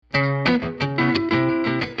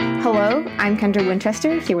I'm Kendra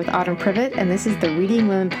Winchester, here with Autumn Privet, and this is the Reading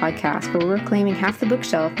Women podcast, where we're claiming half the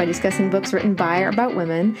bookshelf by discussing books written by or about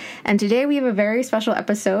women. And today we have a very special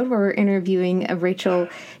episode where we're interviewing Rachel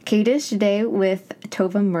Kadish today with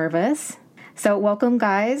Tova Mirvis. So welcome,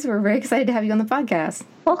 guys. We're very excited to have you on the podcast.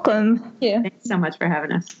 Welcome. Yeah. Thanks so much for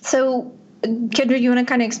having us. So, Kendra, you want to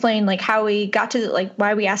kind of explain how we got to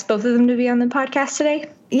why we asked both of them to be on the podcast today?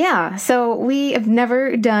 Yeah. So we have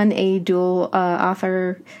never done a dual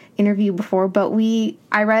author interview before, but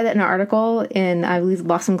I read an article in, I believe, the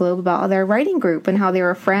Boston Globe about their writing group and how they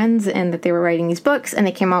were friends and that they were writing these books and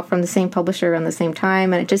they came out from the same publisher around the same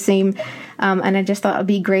time. And it just seemed, and I just thought it'd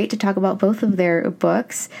be great to talk about both of their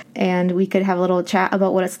books, and we could have a little chat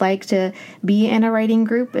about what it's like to be in a writing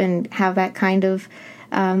group and have that kind of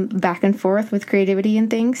back and forth with creativity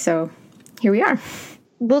and things. So here we are.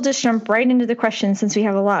 We'll just jump right into the questions since we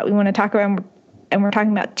have a lot we want to talk about, and we're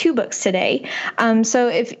talking about two books today. So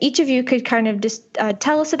if each of you could kind of just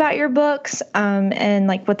tell us about your books and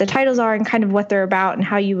what the titles are and kind of what they're about and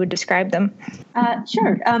how you would describe them.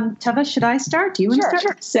 Sure. Tova, should I start? Do you want to start?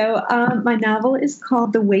 Sure. So my novel is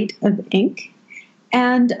called The Weight of Ink.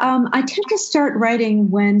 And I tend to start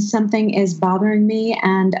writing when something is bothering me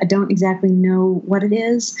and I don't exactly know what it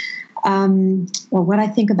is. Or what I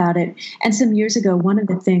think about it. And some years ago, one of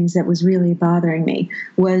the things that was really bothering me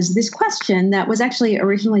was this question that was actually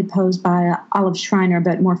originally posed by Olive Schreiner,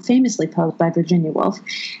 but more famously posed by Virginia Woolf.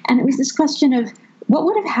 And it was this question of what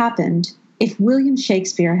would have happened if William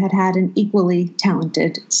Shakespeare had had an equally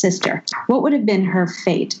talented sister? What would have been her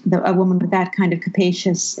fate, a woman with that kind of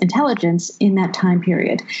capacious intelligence in that time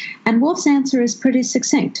period? And Woolf's answer is pretty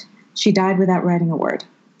succinct. She died without writing a word.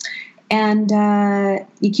 And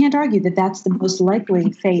you can't argue that that's the most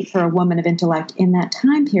likely fate for a woman of intellect in that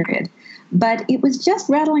time period. But it was just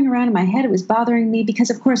rattling around in my head. It was bothering me because,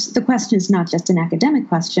 of course, the question is not just an academic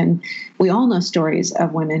question. We all know stories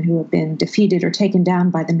of women who have been defeated or taken down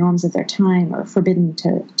by the norms of their time or forbidden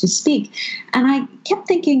to speak. And I kept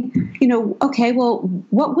thinking, okay, well,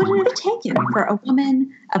 what would it have taken for a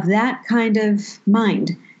woman of that kind of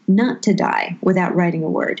mind not to die without writing a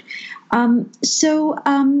word? So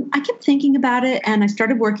I kept thinking about it, and I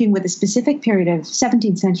started working with a specific period of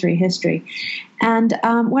 17th century history. And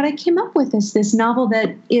what I came up with is this novel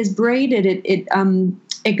that is braided.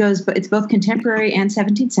 It's both contemporary and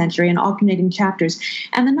 17th century in alternating chapters.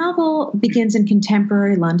 And the novel begins in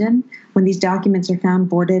contemporary London when these documents are found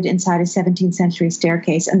boarded inside a 17th century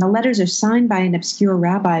staircase. And the letters are signed by an obscure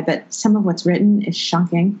rabbi, but some of what's written is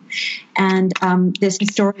shocking. And this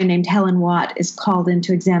historian named Helen Watt is called in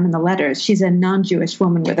to examine the letters. She's a non-Jewish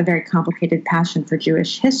woman with a very complicated passion for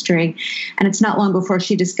Jewish history. And it's not long before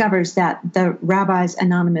she discovers that the rabbi's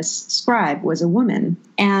anonymous scribe was a woman.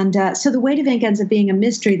 And so The Weight of Ink ends up being a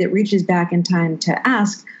mystery that reaches back in time to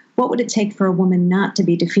ask, what would it take for a woman not to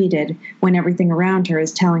be defeated when everything around her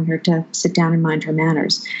is telling her to sit down and mind her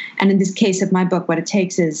manners? And in this case of my book, what it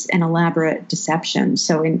takes is an elaborate deception.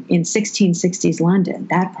 So in 1660s London,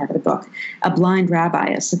 that part of the book, a blind rabbi,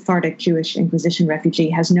 a Sephardic Jewish Inquisition refugee,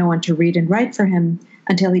 has no one to read and write for him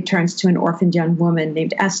until he turns to an orphaned young woman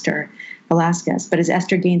named Esther Velasquez. But as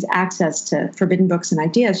Esther gains access to forbidden books and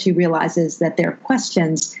ideas, she realizes that there are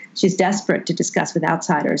questions she's desperate to discuss with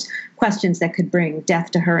outsiders, questions that could bring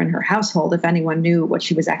death to her and her household if anyone knew what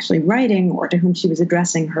she was actually writing or to whom she was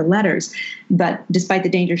addressing her letters. But despite the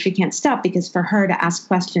danger, she can't stop because for her to ask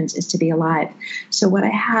questions is to be alive. So what I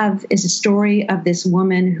have is a story of this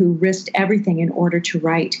woman who risked everything in order to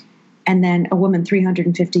write, and then a woman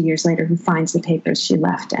 350 years later who finds the papers she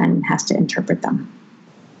left and has to interpret them.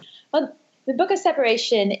 Well, the Book of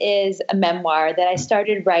Separation is a memoir that I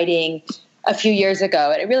started writing a few years ago.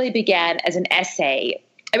 And it really began as an essay.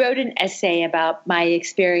 I wrote an essay about my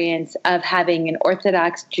experience of having an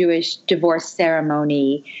Orthodox Jewish divorce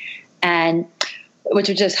ceremony, and which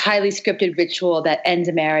was just highly scripted ritual that ends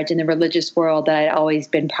a marriage in the religious world that I'd always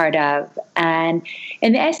been part of. And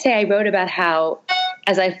in the essay, I wrote about how,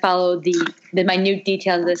 as I followed the minute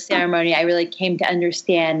details of the ceremony, I really came to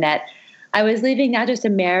understand that I was leaving not just a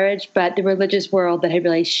marriage, but the religious world that had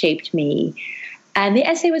really shaped me. And the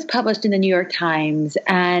essay was published in the New York Times,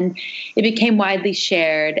 and it became widely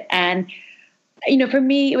shared. And, for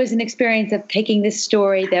me, it was an experience of taking this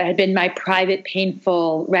story that had been my private,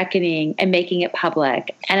 painful reckoning and making it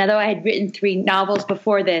public. And although I had written 3 novels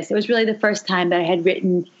before this, it was really the first time that I had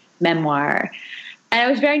written memoir. And I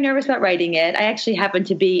was very nervous about writing it. I actually happened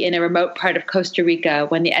to be in a remote part of Costa Rica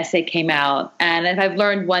when the essay came out. And if I've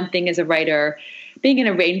learned one thing as a writer, being in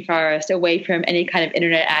a rainforest away from any kind of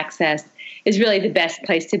internet access is really the best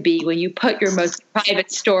place to be when you put your most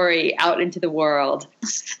private story out into the world.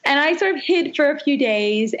 And I sort of hid for a few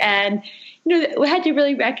days and, we had to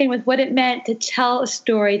really reckon with what it meant to tell a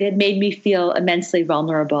story that made me feel immensely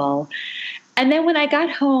vulnerable. And then when I got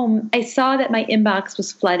home, I saw that my inbox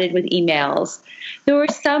was flooded with emails. There were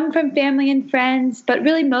some from family and friends, but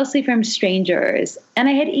really mostly from strangers. And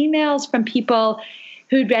I had emails from people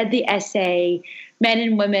who'd read the essay, men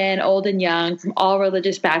and women, old and young, from all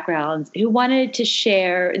religious backgrounds, who wanted to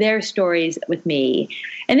share their stories with me.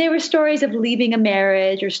 And they were stories of leaving a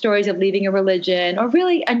marriage or stories of leaving a religion or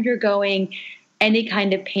really undergoing any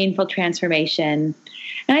kind of painful transformation.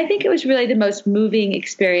 And I think it was really the most moving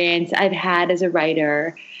experience I've had as a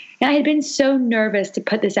writer. And I had been so nervous to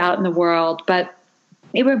put this out in the world, but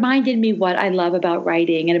it reminded me what I love about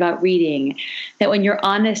writing and about reading, that when you're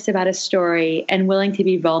honest about a story and willing to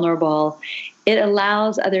be vulnerable, it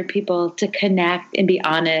allows other people to connect and be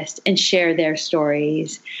honest and share their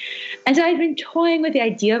stories. And so I'd been toying with the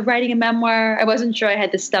idea of writing a memoir. I wasn't sure I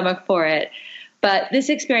had the stomach for it. But this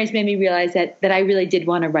experience made me realize that I really did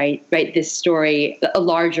want to write this story, a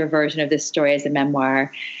larger version of this story as a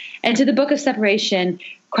memoir. And so the Book of Separation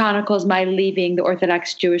chronicles my leaving the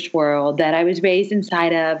Orthodox Jewish world that I was raised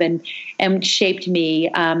inside of and shaped me,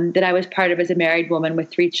 that I was part of as a married woman with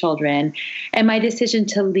 3 children, and my decision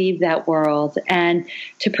to leave that world and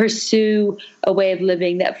to pursue a way of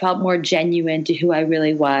living that felt more genuine to who I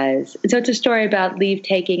really was. And so it's a story about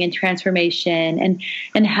leave-taking and transformation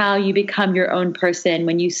and how you become your own person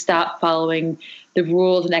when you stop following the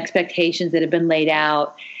rules and expectations that have been laid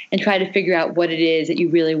out and try to figure out what it is that you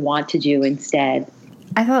really want to do instead.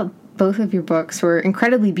 I thought both of your books were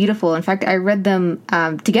incredibly beautiful. In fact, I read them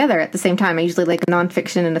together at the same time. I usually like a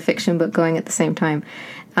nonfiction and a fiction book going at the same time.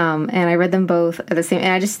 And I read them both at the same,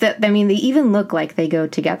 and they even look like they go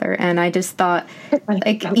together. And I just thought,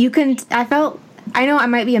 I know I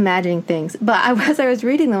might be imagining things, but as I was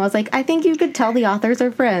reading them, I was like, I think you could tell the authors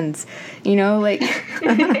are friends, like.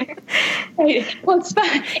 Well, it's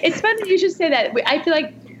fun. It's fun that you should say that. I feel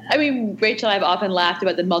like, Rachel and I have often laughed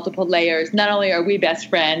about the multiple layers. Not only are we best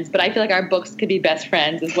friends, but I feel like our books could be best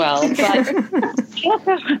friends as well. But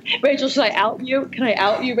Rachel, should I out you? Can I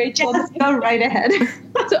out you, Rachel? Yes, go right ahead.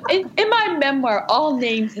 So in my memoir, all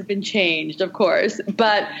names have been changed, of course,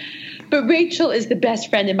 but Rachel is the best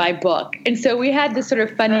friend in my book. And so we had this sort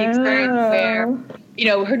of funny experience where,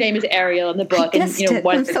 her name is Ariel in the book.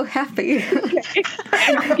 I'm so happy.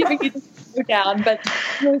 I'm giving you this down, but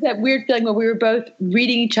there was that weird feeling where we were both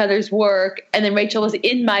reading each other's work, and then Rachel was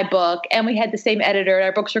in my book, and we had the same editor, and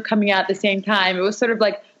our books were coming out at the same time. It was sort of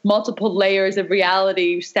like multiple layers of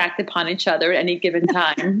reality stacked upon each other at any given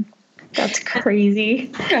time. That's crazy.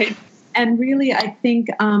 Right. And really, I think,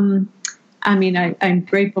 I'm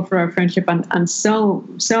grateful for our friendship on so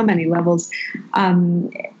many levels.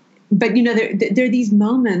 But, there are these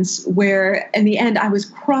moments where, in the end, I was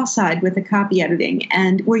cross-eyed with the copy editing,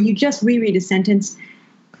 and where you just reread a sentence,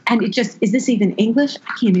 and it just, is this even English?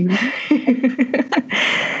 I can't even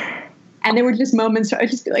read. And there were just moments where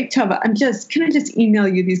I'd just be like, Tova, can I just email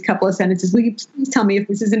you these couple of sentences? Will you please tell me if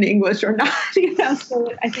this is in English or not?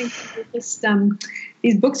 So I think just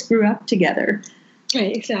these books grew up together.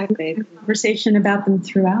 Right, exactly. Conversation about them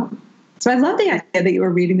throughout. So I love the idea that you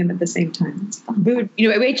were reading them at the same time. It's fun.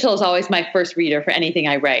 Rachel is always my first reader for anything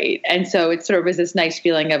I write. And so it sort of was this nice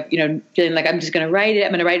feeling of, feeling like I'm just going to write it.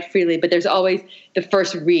 I'm going to write it freely. But there's always the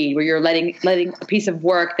first read where you're letting a piece of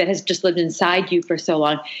work that has just lived inside you for so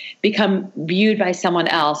long become viewed by someone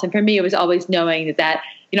else. And for me, it was always knowing that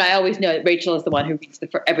I always know that Rachel is the one who reads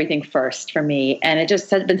everything first for me. And it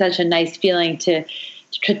just has been such a nice feeling to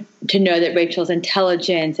know that Rachel's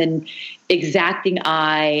intelligence and exacting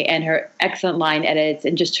eye and her excellent line edits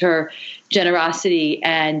and just her generosity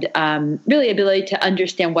and really ability to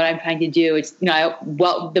understand what I'm trying to do. It's,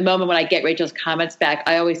 the moment when I get Rachel's comments back,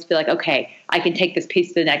 I always feel like, okay, I can take this piece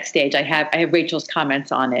to the next stage. I have Rachel's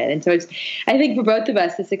comments on it. And so I think for both of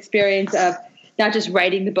us, this experience of not just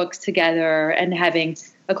writing the books together and having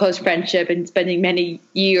a close friendship and spending many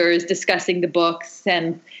years discussing the books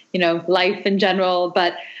and, life in general.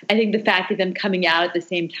 But I think the fact of them coming out at the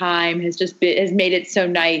same time has made it so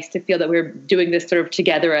nice to feel that we're doing this sort of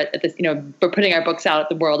together at this, we're putting our books out at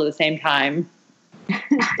the world at the same time.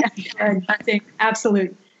 I think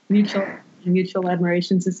absolute mutual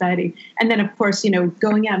admiration society. And then of course,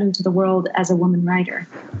 going out into the world as a woman writer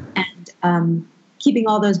and, keeping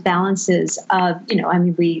all those balances of,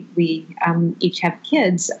 we each have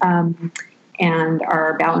kids, and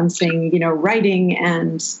are balancing, writing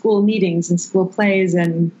and school meetings and school plays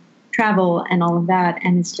and travel and all of that.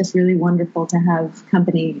 And it's just really wonderful to have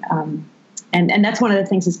company And that's one of the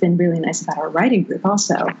things that's been really nice about our writing group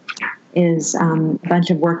also, is a bunch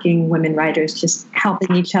of working women writers just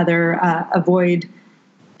helping each other avoid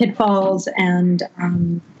pitfalls and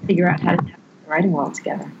figure out how to have the writing world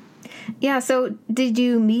together. Yeah, so did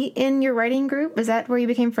you meet in your writing group? Is that where you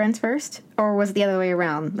became friends first? Or was it the other way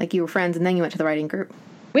around? Like you were friends and then you went to the writing group?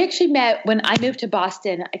 We actually met when I moved to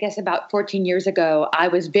Boston, I guess about 14 years ago. I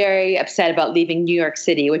was very upset about leaving New York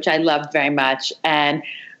City, which I loved very much. And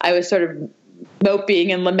I was sort of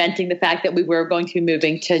moping and lamenting the fact that we were going to be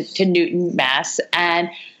moving to Newton, Mass. And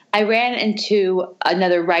I ran into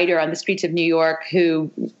another writer on the streets of New York who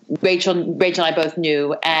Rachel and I both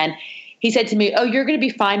knew. And he said to me, "Oh, you're going to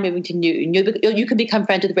be fine moving to Newton. You can become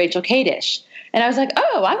friends with Rachel Kadish." And I was like,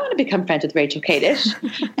 "Oh, I want to become friends with Rachel Kadish."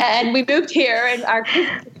 And we moved here, and our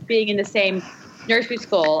kids being in the same nursery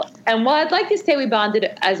school. And while I'd like to say we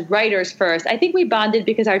bonded as writers first, I think we bonded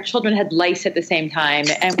because our children had lice at the same time.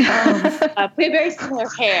 And we had very similar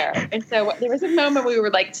hair. And so there was a moment we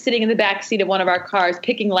were like sitting in the back seat of one of our cars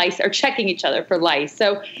picking lice or checking each other for lice.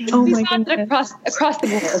 So we bonded across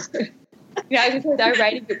the board. I was with our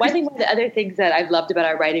writing group. One of the other things that I've loved about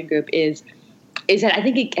our writing group is that I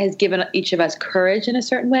think it has given each of us courage in a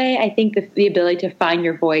certain way. I think the ability to find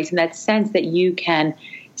your voice and that sense that you can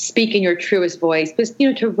speak in your truest voice, because,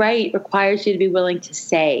 to write requires you to be willing to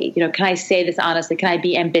say, can I say this honestly? Can I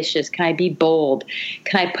be ambitious? Can I be bold?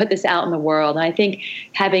 Can I put this out in the world? And I think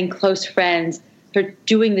having close friends who are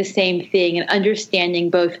doing the same thing and understanding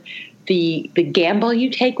both the gamble you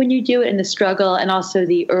take when you do it and the struggle, and also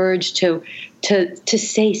the urge to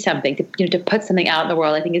say something, to put something out in the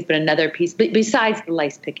world, I think has been another piece besides the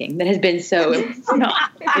lice picking that has been so.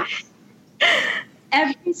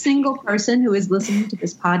 Every single person who is listening to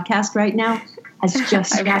this podcast right now has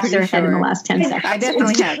just scratched their head in the last 10 seconds. I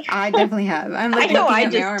definitely have. I'm like looking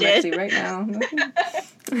at my arm actually right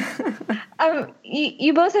now.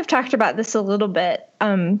 You both have talked about this a little bit.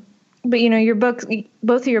 But your books,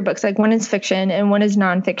 both of your books, like one is fiction and one is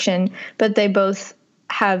nonfiction, but they both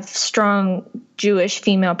have strong Jewish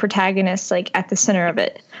female protagonists like at the center of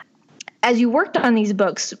it. As you worked on these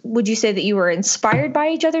books, would you say that you were inspired by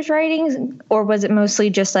each other's writings, or was it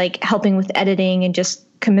mostly just like helping with editing and just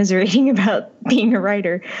commiserating about being a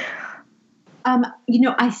writer?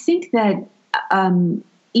 I think that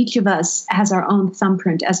each of us has our own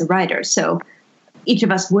thumbprint as a writer. So each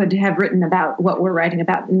of us would have written about what we're writing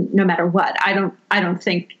about no matter what. I don't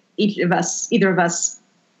think either of us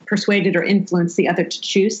persuaded or influenced the other to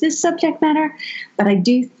choose this subject matter. But I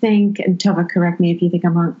do think, and Tova, correct me if you think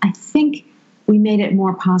I'm wrong, I think we made it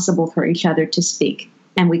more possible for each other to speak,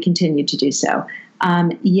 and we continue to do so.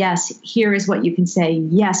 Yes, here is what you can say.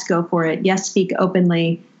 Yes, go for it. Yes, speak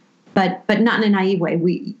openly, but not in a naive way.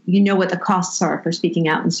 You know what the costs are for speaking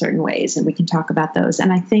out in certain ways, and we can talk about those.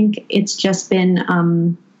 And I think it's just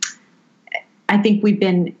been, I think we've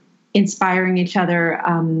been inspiring each other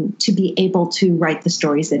to be able to write the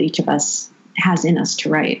stories that each of us has in us to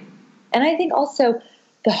write. And I think also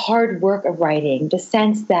the hard work of writing, the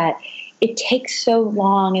sense that it takes so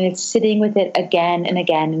long and it's sitting with it again and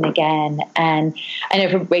again and again. And I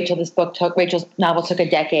know for Rachel, Rachel's novel took a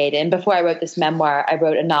decade. And before I wrote this memoir, I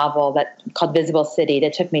wrote a novel called Visible City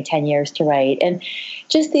that took me 10 years to write. And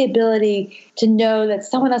just the ability to know that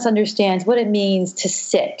someone else understands what it means to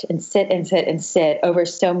sit and sit and sit and sit over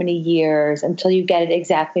so many years until you get it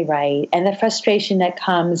exactly right. And the frustration that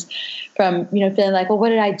comes from, feeling like, well, what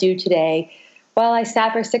did I do today? Well, I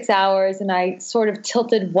sat for 6 hours and I sort of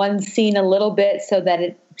tilted one scene a little bit so that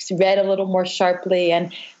it read a little more sharply,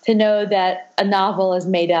 and to know that a novel is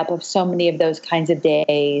made up of so many of those kinds of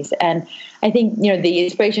days. And I think, the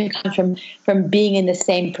inspiration comes from being in the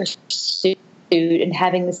same pursuit and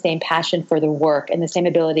having the same passion for the work and the same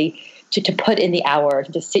ability to put in the hours,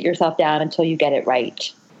 to sit yourself down until you get it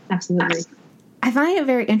right. Absolutely. I find it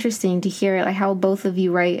very interesting to hear how both of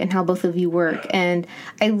you write and how both of you work. And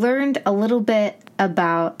I learned a little bit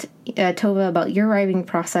about, Tova, about your writing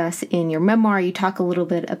process in your memoir. You talk a little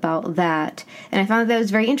bit about that. And I found that was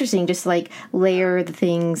very interesting, just layer the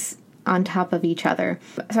things on top of each other.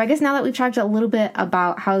 So I guess now that we've talked a little bit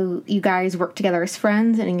about how you guys work together as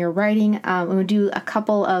friends and in your writing, I'm going to do a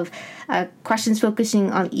couple of questions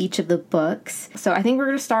focusing on each of the books. So I think we're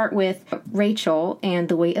going to start with Rachel and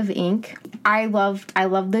The Weight of Ink. I love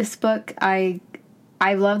this book. I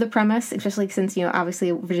love the premise, especially since, obviously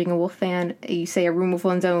a Virginia Woolf fan. You say A Room of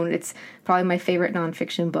One's Own. It's probably my favorite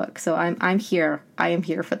nonfiction book. So I'm here. I am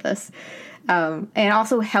here for this. And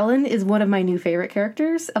also Helen is one of my new favorite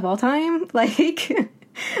characters of all time. The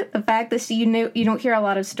fact that you don't hear a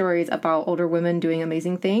lot of stories about older women doing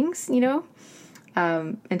amazing things,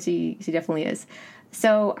 and she definitely is.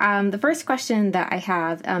 So the first question that I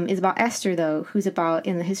have is about Esther, though, who's about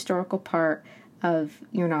in the historical part of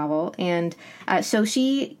your novel. And so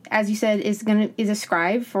she, as you said, is a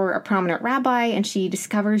scribe for a prominent rabbi, and she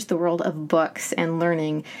discovers the world of books and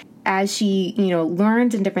learning. As she,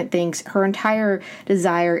 learns in different things, her entire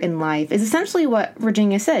desire in life is essentially what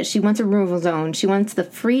Virginia says. She wants a removal zone. She wants the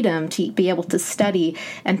freedom to be able to study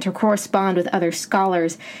and to correspond with other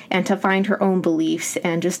scholars and to find her own beliefs,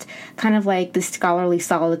 and just kind of like the scholarly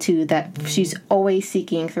solitude that she's always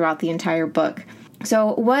seeking throughout the entire book.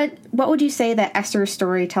 So what would you say that Esther's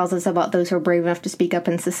story tells us about those who are brave enough to speak up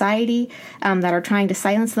in society, that are trying to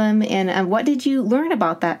silence them? And what did you learn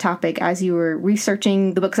about that topic as you were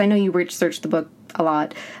researching the book? Because I know you researched the book a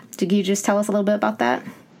lot. Could you just tell us a little bit about that?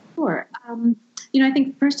 Sure. I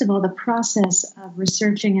think, first of all, the process of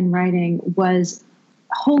researching and writing was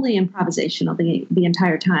wholly improvisational the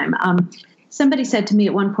entire time. Somebody said to me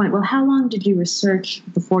at one point, well, how long did you research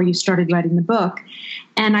before you started writing the book?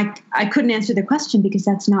 And I couldn't answer the question because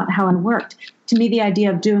that's not how it worked. To me, the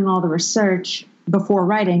idea of doing all the research before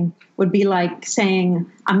writing would be like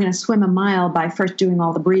saying, I'm going to swim a mile by first doing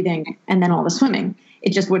all the breathing and then all the swimming.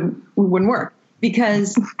 It just wouldn't work.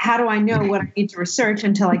 Because how do I know what I need to research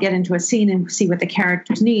until I get into a scene and see what the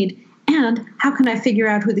characters need? And how can I figure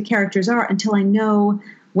out who the characters are until I know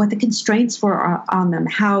what the constraints were on them,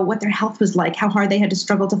 what their health was like, how hard they had to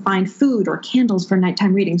struggle to find food or candles for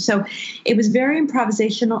nighttime reading. So it was very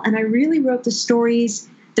improvisational, and I really wrote the stories,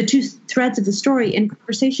 the two threads of the story, in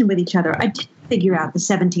conversation with each other. I didn't figure out the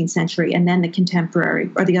 17th century and then the contemporary,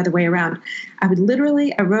 or the other way around. I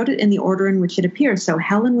wrote it in the order in which it appears. So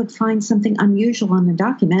Helen would find something unusual in a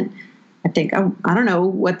document. I think, I don't know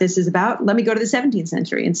what this is about. Let me go to the 17th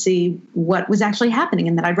century and see what was actually happening.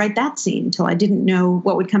 And then I'd write that scene until I didn't know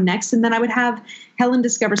what would come next. And then I would have Helen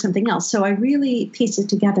discover something else. So I really pieced it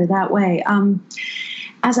together that way.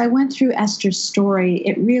 As I went through Esther's story,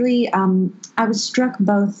 it really, I was struck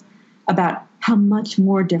both about how much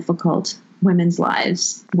more difficult women's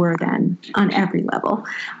lives were then on every level,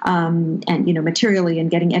 and, materially,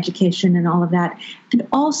 and getting education and all of that. And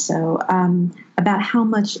also about how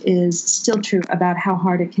much is still true about how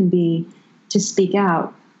hard it can be to speak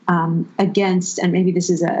out against, and maybe this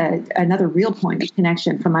is another real point of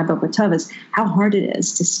connection from my book with Tova's, how hard it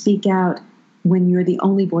is to speak out when you're the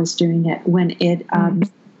only voice doing it, when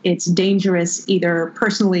it's dangerous either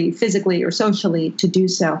personally, physically, or socially to do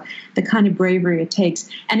so, the kind of bravery it takes.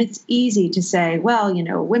 And it's easy to say, well,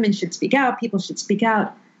 women should speak out, people should speak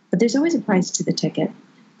out, but there's always a price to the ticket.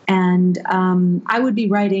 And I would be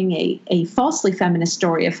writing a falsely feminist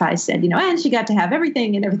story if I said, and she got to have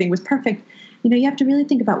everything and everything was perfect. You have to really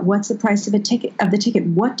think about what's the price of the ticket.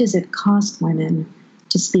 What does it cost women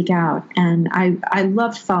to speak out? And I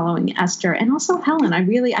loved following Esther and also Helen. I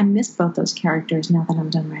missed both those characters now that I'm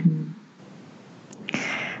done writing them.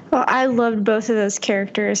 Well, I loved both of those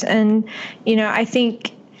characters. And, I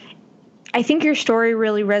think your story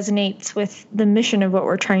really resonates with the mission of what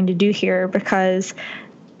we're trying to do here, because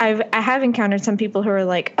I have encountered some people who are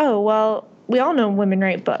like, oh, well, we all know women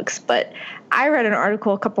write books, but I read an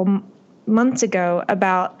article a couple months ago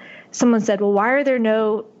about someone said, well, why are there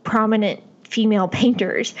no prominent female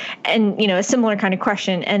painters? And, a similar kind of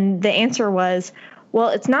question. And the answer was, well,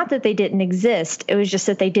 it's not that they didn't exist. It was just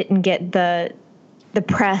that they didn't get the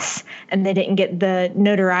press, and they didn't get the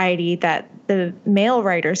notoriety that the male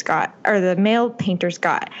writers got, or the male painters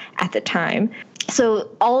got at the time. So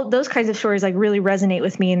all of those kinds of stories really resonate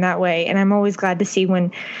with me in that way. And I'm always glad to see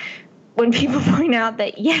when people point out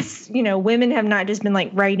that, yes, women have not just been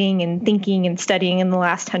writing and thinking and studying in the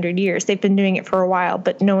last 100 years. They've been doing it for a while,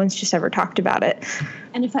 but no one's just ever talked about it.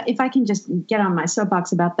 And if I can just get on my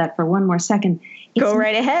soapbox about that for one more second. Go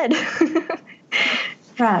right ahead.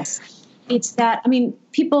 Press. It's that,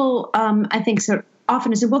 people, I think so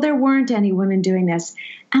often say, well, there weren't any women doing this.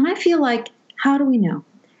 And I feel like, how do we know?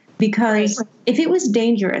 Because if it was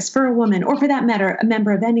dangerous for a woman, or for that matter, a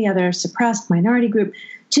member of any other suppressed minority group,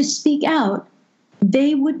 to speak out,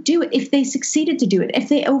 they would do it if they succeeded to do it, if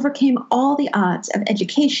they overcame all the odds of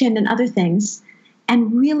education and other things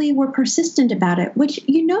and really were persistent about it, which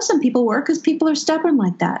some people were, because people are stubborn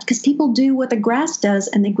like that, because people do what the grass does,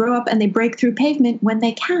 and they grow up and they break through pavement when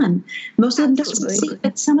they can. Most of them don't succeed,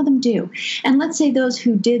 but some of them do. And let's say those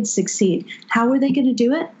who did succeed, how are they going to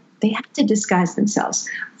do it? They have to disguise themselves.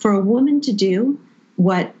 For a woman to do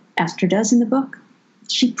what Esther does in the book,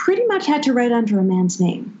 she pretty much had to write under a man's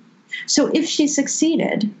name. So if she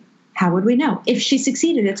succeeded, how would we know? If she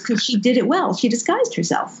succeeded, it's because she did it well. She disguised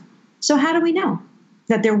herself. So how do we know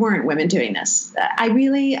that there weren't women doing this? I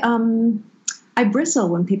really, I bristle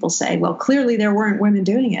when people say, well, clearly there weren't women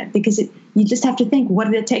doing it, because you just have to think, what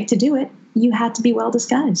did it take to do it? You had to be well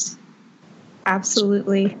disguised.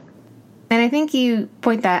 Absolutely. And I think you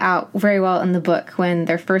point that out very well in the book when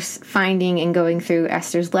they're first finding and going through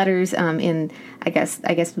Esther's letters in, I guess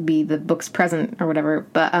would be the book's present or whatever.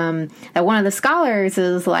 But that one of the scholars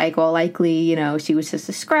is like, well, likely, she was just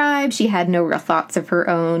a scribe. She had no real thoughts of her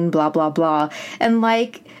own, blah, blah, blah. And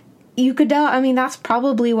like, you could tell, that's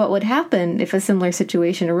probably what would happen if a similar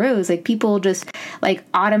situation arose. Like, people just like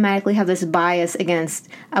automatically have this bias against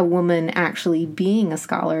a woman actually being a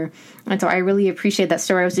scholar. And so I really appreciate that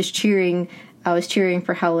story. I was cheering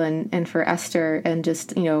for Helen and for Esther and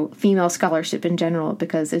just, female scholarship in general,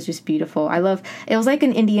 because it's just beautiful. It was like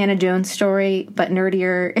an Indiana Jones story, but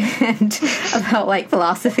nerdier and about like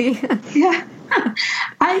philosophy. Yeah.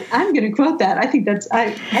 I'm going to quote that. I think that's,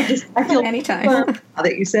 I feel anytime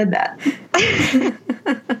that you said that.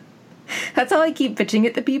 That's how I keep pitching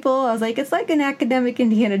it to people. I was like, it's like an academic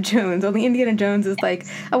Indiana Jones. Only Indiana Jones is like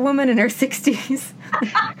a woman in her 60s.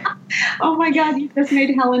 Oh my God, you just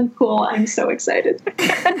made Helen cool. I'm so excited.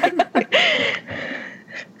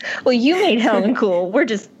 Well, you made Helen cool. We're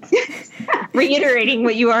just reiterating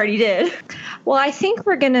what you already did. Well, I think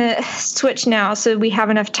we're going to switch now so we have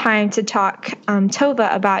enough time to talk,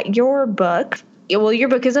 Tova, about your book. Well, your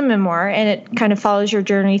book is a memoir, and it kind of follows your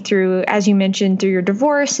journey through, as you mentioned, through your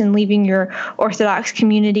divorce and leaving your Orthodox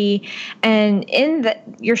community. And in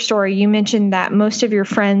your story, you mentioned that most of your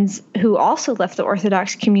friends who also left the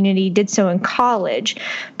Orthodox community did so in college,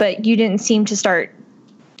 but you didn't seem to start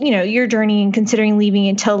your journey and considering leaving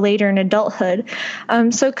until later in adulthood.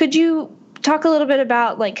 So could you talk a little bit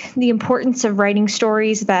about like the importance of writing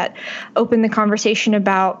stories that open the conversation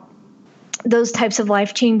about those types of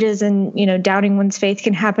life changes and, doubting one's faith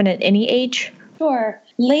can happen at any age? Sure.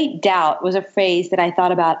 Late doubt was a phrase that I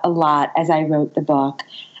thought about a lot as I wrote the book.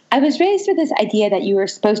 I was raised with this idea that you were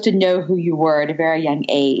supposed to know who you were at a very young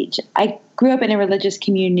age. I grew up in a religious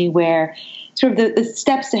community where sort of the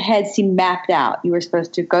steps ahead seemed mapped out. You were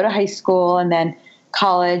supposed to go to high school and then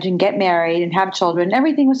college and get married and have children.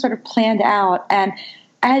 Everything was sort of planned out. And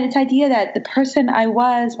I had this idea that the person I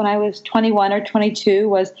was when I was 21 or 22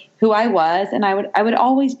 was who I was, and I would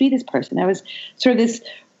always be this person. I was sort of this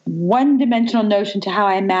one-dimensional notion to how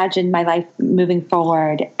I imagined my life moving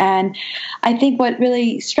forward. And I think what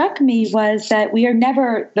really struck me was that we are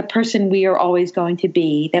never the person we are always going to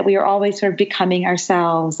be, that we are always sort of becoming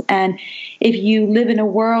ourselves. And if you live in a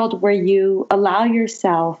world where you allow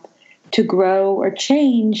yourself to grow or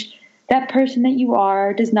change, that person that you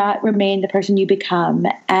are does not remain the person you become.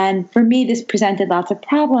 And for me, this presented lots of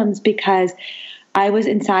problems because I was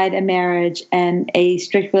inside a marriage and a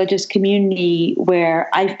strict religious community where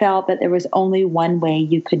I felt that there was only one way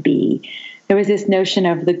you could be. There was this notion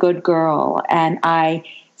of the good girl, and I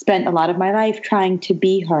spent a lot of my life trying to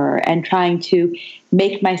be her and trying to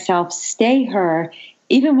make myself stay her,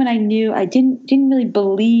 even when I knew I didn't really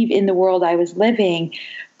believe in the world I was living.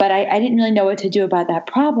 But I didn't really know what to do about that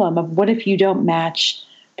problem of what if you don't match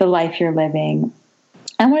the life you're living.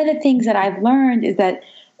 And one of the things that I've learned is that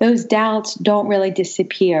those doubts don't really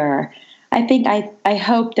disappear. I think I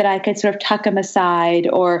hope that I could sort of tuck them aside,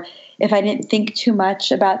 or if I didn't think too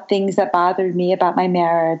much about things that bothered me about my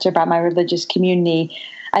marriage or about my religious community,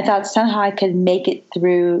 I thought somehow I could make it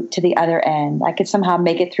through to the other end. I could somehow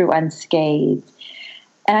make it through unscathed.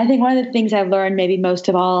 And I think one of the things I've learned maybe most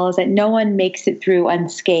of all is that no one makes it through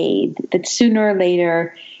unscathed, that sooner or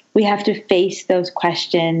later we have to face those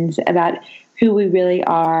questions about who we really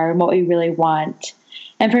are and what we really want.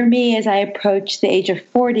 And for me, as I approached the age of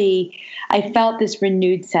 40, I felt this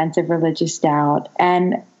renewed sense of religious doubt.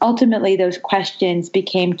 And ultimately, those questions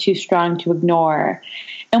became too strong to ignore.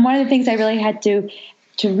 And one of the things I really had to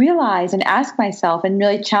realize and ask myself and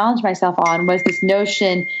really challenge myself on was this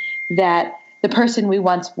notion that the person I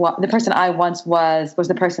once was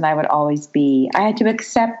the person I would always be. I had to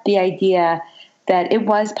accept the idea that it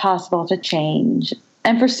was possible to change.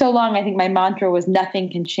 And for so long, I think my mantra was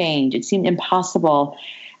nothing can change. It seemed impossible.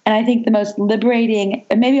 And I think the most liberating,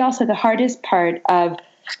 and maybe also the hardest part of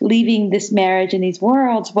leaving this marriage and these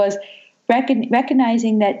worlds was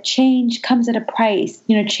recognizing that change comes at a price.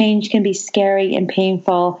 Change can be scary and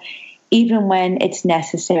painful, even when it's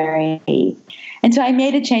necessary. And so I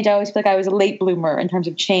made a change. I always feel like I was a late bloomer in terms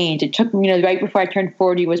of change. It took me, right before I turned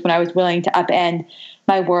 40 was when I was willing to upend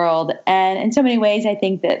my world. And in so many ways, I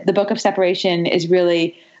think that the Book of Separation is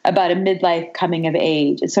really about a midlife coming of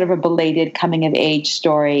age. It's sort of a belated coming of age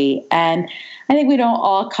story. And I think we don't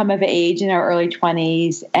all come of age in our early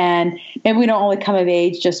 20s, and maybe we don't only come of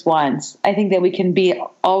age just once. I think that we can be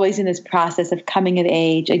always in this process of coming of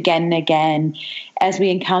age again and again as we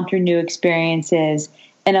encounter new experiences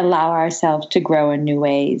and allow ourselves to grow in new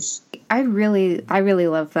ways. I really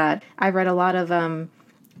love that. I read a lot of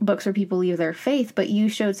books where people leave their faith, but you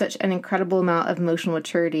showed such an incredible amount of emotional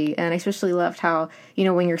maturity. And I especially loved how,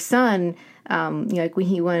 when your son, like when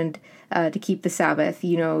he wanted to keep the Sabbath,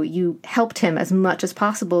 you helped him as much as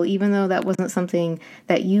possible, even though that wasn't something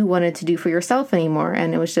that you wanted to do for yourself anymore.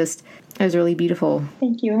 And it was really beautiful.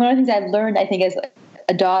 Thank you. And one of the things I've learned, I think, as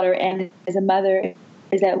a daughter and as a mother,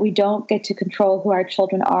 is that we don't get to control who our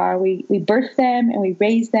children are. We birth them and we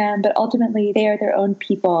raise them, but ultimately they are their own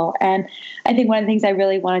people. And I think one of the things I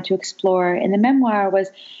really wanted to explore in the memoir was,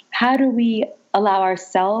 how do we allow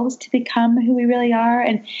ourselves to become who we really are,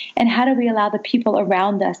 and how do we allow the people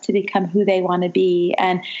around us to become who they want to be?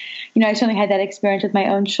 And I certainly had that experience with my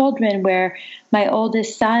own children, where my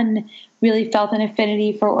oldest son really felt an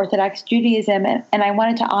affinity for Orthodox Judaism, and I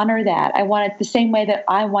wanted to honor that. I wanted, the same way that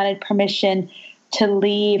I wanted permission to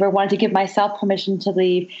leave, or wanted to give myself permission to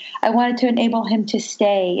leave, I wanted to enable him to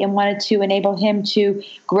stay, and wanted to enable him to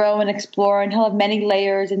grow and explore. And he'll have many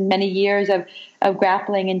layers and many years of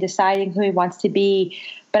grappling and deciding who he wants to be.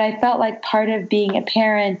 But I felt like part of being a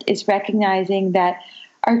parent is recognizing that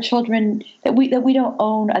our children, that we don't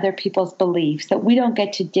own other people's beliefs, that we don't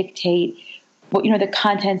get to dictate the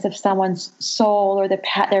contents of someone's soul, or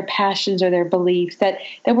their passions or their beliefs, that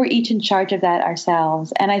we're each in charge of that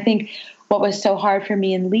ourselves. And I think what was so hard for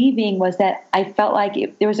me in leaving was that I felt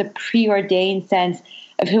like there was a preordained sense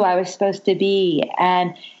of who I was supposed to be.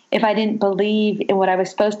 And if I didn't believe in what I was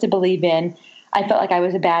supposed to believe in, I felt like I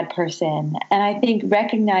was a bad person. And I think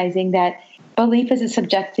recognizing that belief is a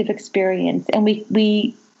subjective experience, and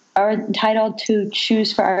we are entitled to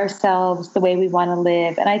choose for ourselves the way we want to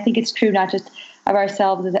live. And I think it's true not just of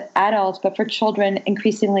ourselves as adults, but for children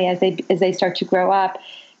increasingly as they start to grow up,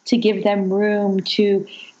 to give them room to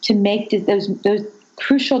make those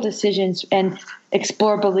crucial decisions and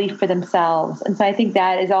explore belief for themselves. And so I think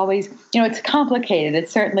that is always, it's complicated.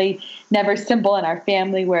 It's certainly never simple in our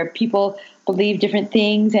family, where people believe different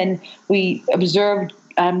things and we observe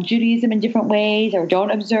Judaism in different ways or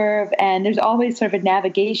don't observe. And there's always sort of a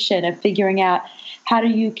navigation of figuring out, how do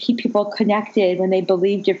you keep people connected when they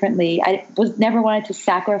believe differently? I never wanted to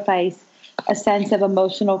sacrifice a sense of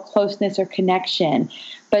emotional closeness or connection,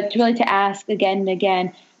 but really to ask again and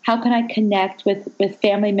again, how can I connect with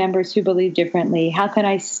family members who believe differently? How can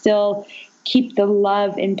I still keep the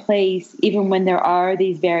love in place even when there are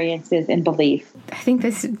these variances in belief? I think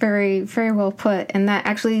that's very, very well put. And that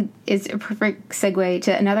actually is a perfect segue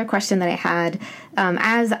to another question that I had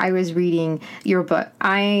as I was reading your book.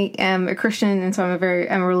 I am a Christian, and so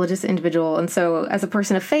I'm a religious individual. And so as a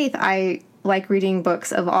person of faith, I like reading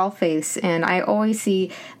books of all faiths, and I always see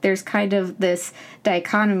there's kind of this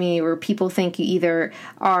dichotomy where people think you either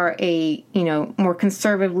are a more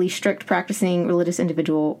conservatively strict practicing religious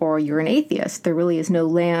individual, or you're an atheist. There really is no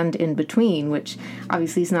land in between, which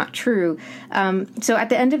obviously is not true. So at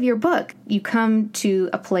the end of your book, you come to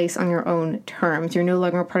a place on your own terms. You're no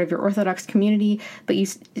longer a part of your Orthodox community, but you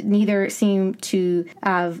neither seem to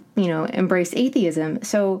have embraced atheism.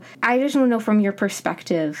 So I just want to know from your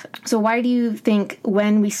perspective, so why do you think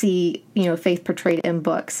when we see faith portrayed in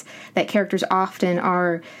books that characters often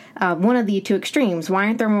are one of the two extremes? Why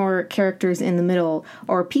aren't there more characters in the middle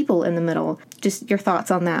or people in the middle? Just your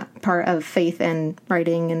thoughts on that part of faith and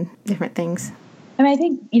writing and different things. I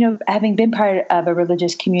think, having been part of a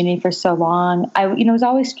religious community for so long, I was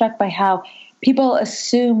always struck by how people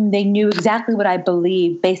assume they knew exactly what I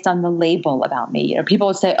believed based on the label about me. People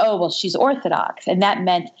would say, oh, well, she's Orthodox, and that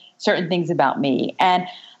meant certain things about me. And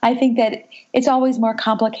I think that it's always more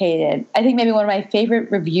complicated. I think maybe one of my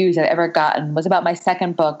favorite reviews I've ever gotten was about my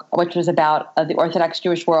second book, which was about the Orthodox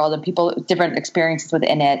Jewish world and people with different experiences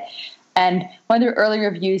within it. And one of the early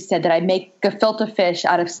reviews said that I make gefilte fish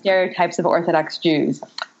out of stereotypes of Orthodox Jews. And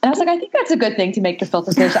I was like, I think that's a good thing to make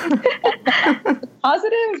gefilte fish.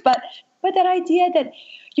 Positive, but that idea that,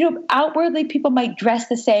 outwardly people might dress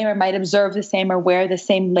the same or might observe the same or wear the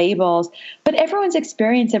same labels, but everyone's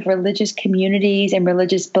experience of religious communities and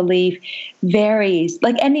religious belief varies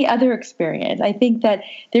like any other experience. I think that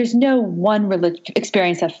there's no one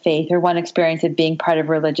experience of faith or one experience of being part of a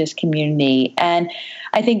religious community. And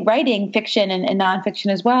I think writing fiction and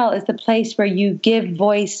nonfiction as well is the place where you give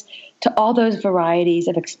voice to all those varieties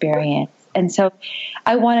of experience. And so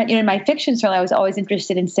I wanted, in my fiction story, I was always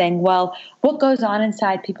interested in saying, well, what goes on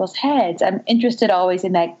inside people's heads? I'm interested always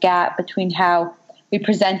in that gap between how we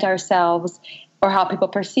present ourselves or how people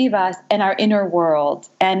perceive us and our inner world.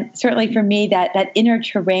 And certainly for me, that inner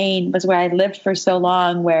terrain was where I lived for so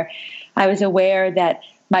long, where I was aware that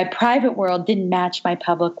my private world didn't match my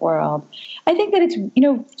public world. I think that it's,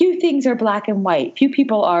 few things are black and white. Few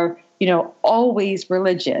people are, always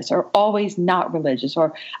religious or always not religious.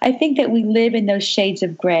 Or I think that we live in those shades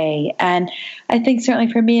of gray. And I think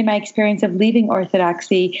certainly for me, in my experience of leaving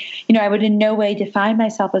Orthodoxy, I would in no way define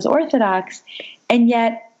myself as Orthodox. And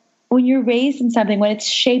yet, when you're raised in something, when it's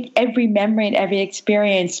shaped every memory and every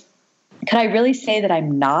experience, can I really say that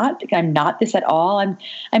I'm not this at all?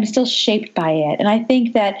 I'm still shaped by it. And I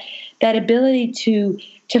think that ability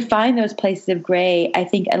to find those places of gray, I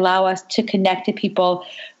think, allow us to connect to people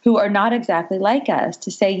who are not exactly like us, to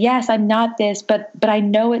say, yes, I'm not this, but I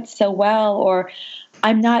know it so well, or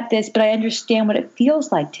I'm not this, but I understand what it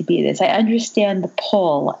feels like to be this. I understand the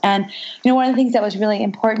pull. And, one of the things that was really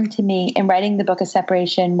important to me in writing the Book of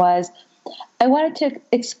Separation was I wanted to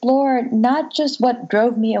explore not just what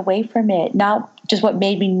drove me away from it, not just what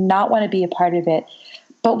made me not want to be a part of it,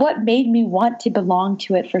 but what made me want to belong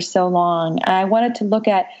to it for so long. And I wanted to look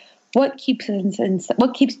at what keeps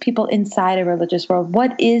people inside a religious world.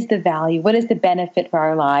 What is the value? What is the benefit for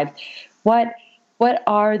our lives? What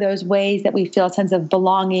are those ways that we feel a sense of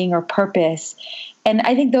belonging or purpose? And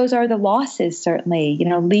I think those are the losses, certainly,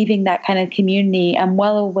 leaving that kind of community. I'm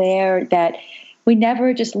well aware that we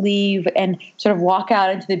never just leave and sort of walk out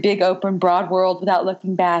into the big, open, broad world without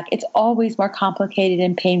looking back. It's always more complicated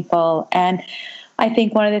and painful. And I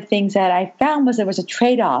think one of the things that I found was there was a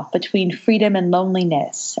trade-off between freedom and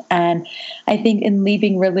loneliness. And I think in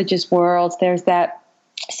leaving religious worlds, there's that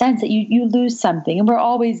sense that you lose something, and we're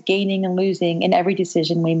always gaining and losing in every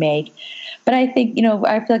decision we make. But I think,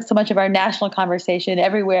 I feel like so much of our national conversation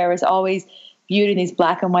everywhere is always viewed in these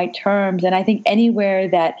black and white terms. And I think anywhere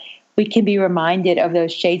that we can be reminded of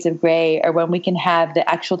those shades of gray or when we can have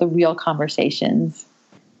the real conversations.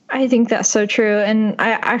 I think that's so true. And I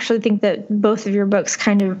actually think that both of your books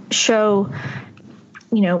kind of show,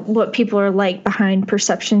 what people are like behind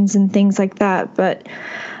perceptions and things like that. But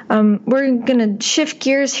we're going to shift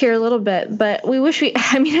gears here a little bit, but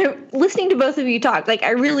listening to both of you talk, I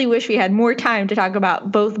really wish we had more time to talk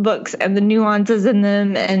about both books and the nuances in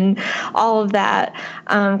them and all of that.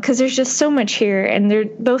 Cause there's just so much here, and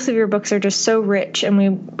both of your books are just so rich. And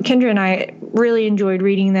Kendra and I really enjoyed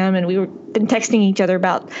reading them, and been texting each other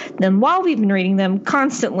about them while we've been reading them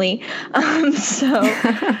constantly.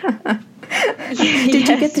 Did you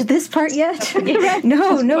get to this part yet?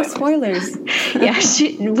 No spoilers.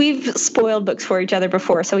 We've spoiled books for each other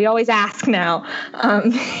before, so we always ask now.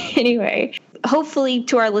 Anyway, hopefully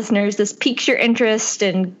to our listeners, this piques your interest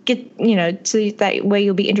and so that way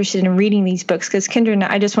you'll be interested in reading these books. Because Kendra and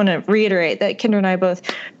I just want to reiterate that Kendra and I both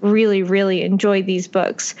really, really enjoyed these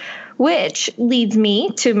books, which leads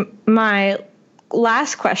me to my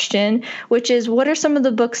last question, which is, what are some of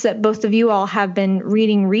the books that both of you all have been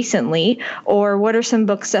reading recently, or what are some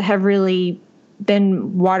books that have really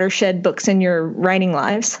been watershed books in your writing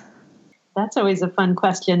lives? That's always a fun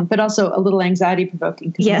question, but also a little anxiety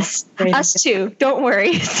provoking. Yes, us too. Don't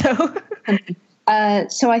worry. So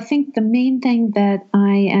I think the main thing that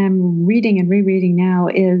I am reading and rereading now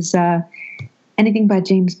is anything by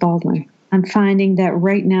James Baldwin. I'm finding that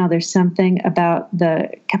right now there's something about the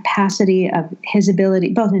capacity of his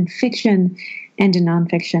ability, both in fiction and in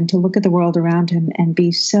nonfiction, to look at the world around him and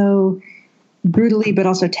be so brutally but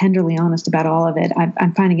also tenderly honest about all of it.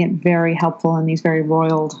 I'm finding it very helpful in these very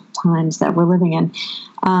roiled times that we're living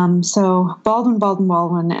in. So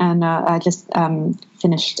Baldwin, and I just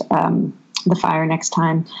finished The Fire Next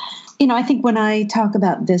Time. I think when I talk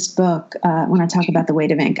about this book, when I talk about The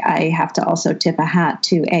Weight of Ink, I have to also tip a hat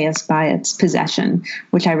to A.S. Byatt's Possession,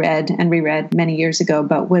 which I read and reread many years ago,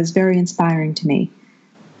 but was very inspiring to me,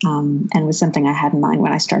 and was something I had in mind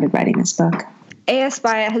when I started writing this book. A.S.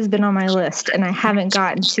 Byatt has been on my list, and I haven't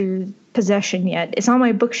gotten to Possession yet. It's on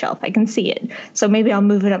my bookshelf. I can see it. So maybe I'll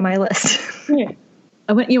move it up my list. Yeah.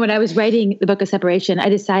 When I was writing the Book of Separation, I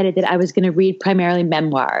decided that I was going to read primarily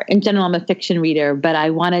memoir. In general, I'm a fiction reader, but I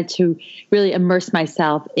wanted to really immerse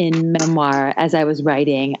myself in memoir as I was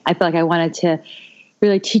writing. I felt like I wanted to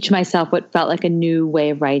really teach myself what felt like a new way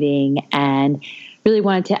of writing, and really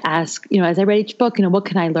wanted to ask, as I read each book, what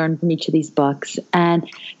can I learn from each of these books? And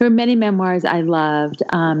there were many memoirs I loved.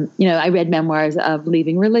 I read memoirs of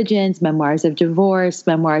leaving religions, memoirs of divorce,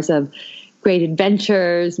 memoirs of great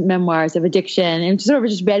adventures, memoirs of addiction, and sort of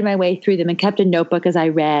just read my way through them and kept a notebook as I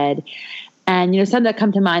read. And, some that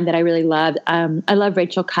come to mind that I really loved. I love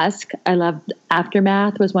Rachel Cusk. I loved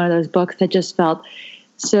Aftermath was one of those books that just felt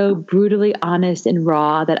so brutally honest and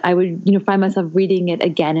raw that I would, find myself reading it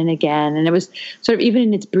again and again. And it was sort of, even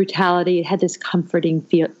in its brutality, it had this comforting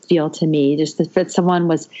feel to me, just that someone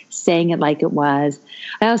was saying it like it was.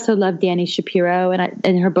 I also love Dani Shapiro,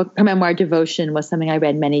 and her book, her memoir Devotion, was something I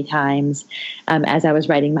read many times as I was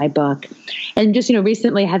writing my book. And just,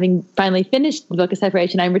 recently, having finally finished the Book of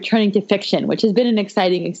Separation, I'm returning to fiction, which has been an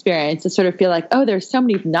exciting experience to sort of feel like, oh, there's so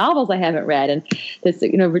many novels I haven't read, and this,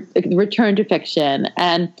 return to fiction.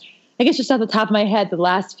 And I guess just off the top of my head, the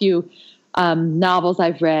last few novels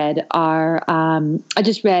I've read are, I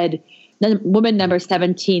just read Woman Number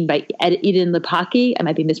 17 by Eden Lipaki. I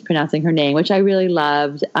might be mispronouncing her name, which I really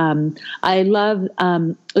loved. I love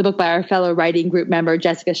the book by our fellow writing group member,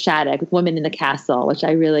 Jessica Shattuck, Women in the Castle, which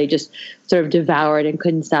I really just sort of devoured and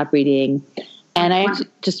couldn't stop reading. And I actually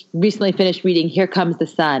just recently finished reading Here Comes the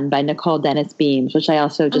Sun by Nicole Dennis Beams, which I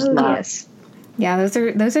also just love. Yes. Yeah,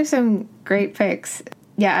 those are some great picks.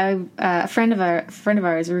 Yeah, a friend of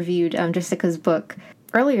ours reviewed Jessica's book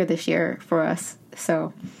earlier this year for us,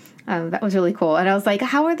 so that was really cool. And I was like,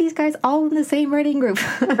 how are these guys all in the same writing group?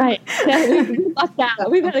 Right. Yeah, we lucked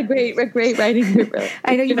out. We've had a great writing group. Really.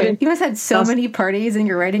 I know you must have had so many parties in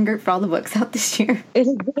your writing group for all the books out this year.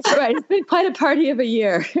 It's been quite a party of a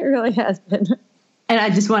year. It really has been. And I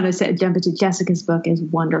just want to say, jump into Jessica's book is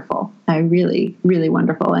wonderful. Really, really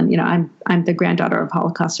wonderful. And I'm the granddaughter of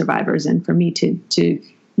Holocaust survivors, and for me to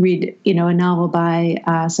read a novel by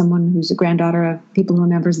someone who's a granddaughter of people who are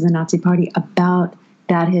members of the Nazi Party about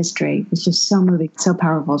that history, it's just so moving, so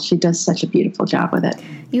powerful. She does such a beautiful job with it.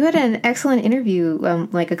 You had an excellent interview,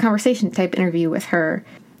 like a conversation type interview with her.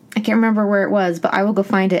 I can't remember where it was, but I will go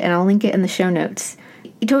find it and I'll link it in the show notes.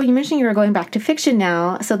 Tova, you mentioned you were going back to fiction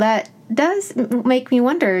now, so that does make me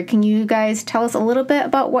wonder, can you guys tell us a little bit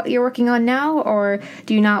about what you're working on now, or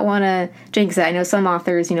do you not want to jinx it? I know some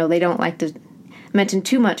authors, they don't like to mention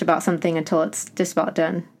too much about something until it's just about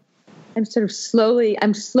done. I'm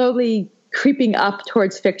slowly creeping up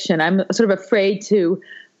towards fiction. I'm sort of afraid to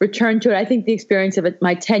return to it. I think the experience of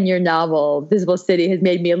my 10-year novel, Visible City, has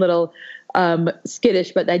made me a little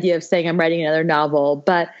skittish about the idea of saying I'm writing another novel,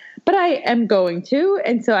 but I am going to,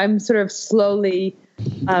 and so I'm sort of slowly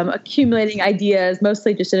accumulating ideas,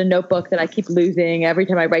 mostly just in a notebook that I keep losing every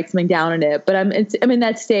time I write something down in it. But I'm in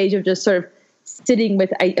that stage of just sort of sitting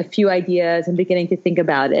with a few ideas and beginning to think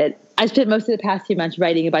about it. I spent most of the past few months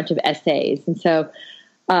writing a bunch of essays, and so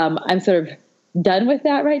I'm sort of done with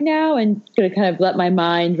that right now, and going to kind of let my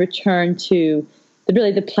mind return to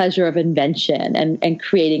the pleasure of invention and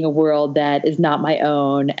creating a world that is not my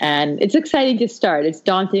own. And it's exciting to start. It's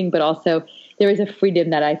daunting, but also there is a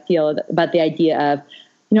freedom that I feel about the idea of,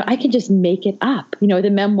 I can just make it up. The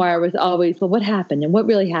memoir was always, well, what happened and what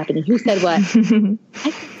really happened and who said what? I can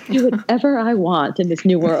do whatever I want in this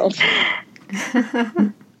new world.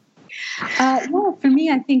 Well, for me,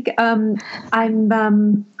 I think I'm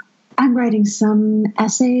writing some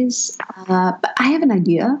essays, but I have an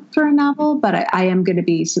idea for a novel, but I am going to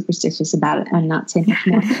be superstitious about it and not say much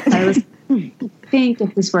more. I think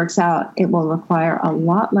if this works out, it will require a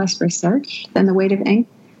lot less research than The Weight of Ink.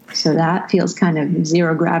 So that feels kind of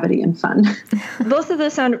zero gravity and fun. Both of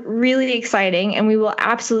those sound really exciting, and we will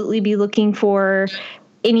absolutely be looking for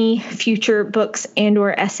any future books and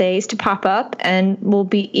or essays to pop up, and we'll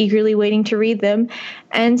be eagerly waiting to read them.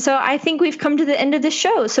 And so I think we've come to the end of the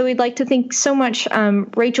show. So we'd like to thank so much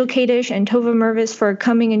Rachel Kadish and Tova Mirvis for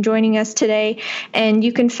coming and joining us today. And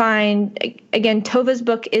you can find, again, Tova's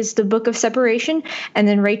book is The Book of Separation, and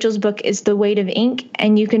then Rachel's book is The Weight of Ink.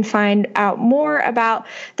 And you can find out more about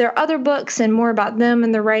their other books and more about them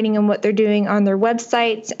and their writing and what they're doing on their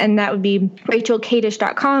websites. And that would be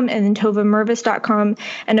rachelkadish.com and then tovamirvis.com.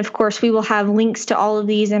 And of course, we will have links to all of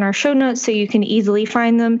these in our show notes so you can easily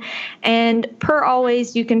find them. And per always,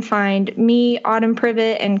 you can find me, Autumn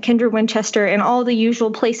Privet, and Kendra Winchester in all the usual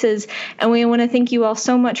places. And we want to thank you all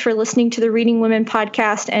so much for listening to the Reading Women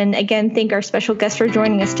podcast. And again, thank our special guest for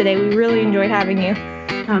joining us today. We really enjoyed having you.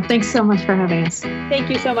 Oh, thanks so much for having us. Thank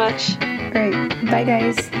you so much. Great. Bye,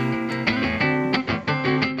 guys.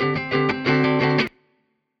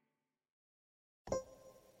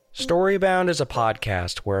 Storybound is a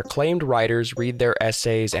podcast where acclaimed writers read their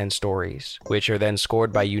essays and stories, which are then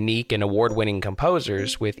scored by unique and award-winning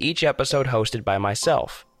composers, with each episode hosted by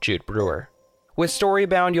myself, Jude Brewer. With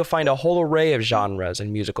Storybound, you'll find a whole array of genres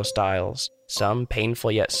and musical styles, some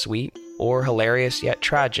painful yet sweet, or hilarious yet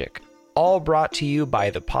tragic, all brought to you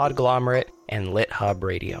by the podglomerate and Lit Hub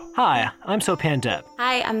Radio. Hi, I'm Sopan Deb.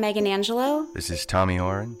 Hi, I'm Megan Angelo. This is Tommy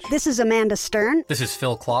Orange. This is Amanda Stern. This is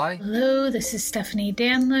Phil Cly. Hello, this is Stephanie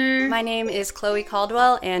Dandler. My name is Chloe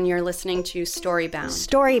Caldwell, and you're listening to Storybound.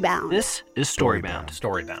 Storybound. This is Storybound.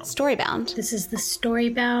 Storybound. This is the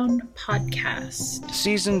Storybound podcast.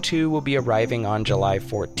 Season 2 will be arriving on July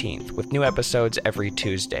 14th, with new episodes every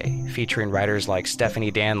Tuesday, featuring writers like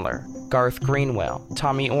Stephanie Dandler, Garth Greenwell,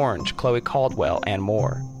 Tommy Orange, Chloe Caldwell, and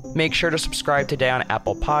more. Make sure to subscribe today on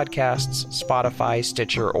Apple Podcasts, Spotify,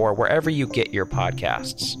 Stitcher, or wherever you get your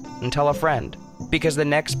podcasts. And tell a friend, because the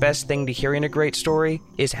next best thing to hearing a great story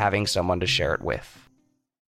is having someone to share it with.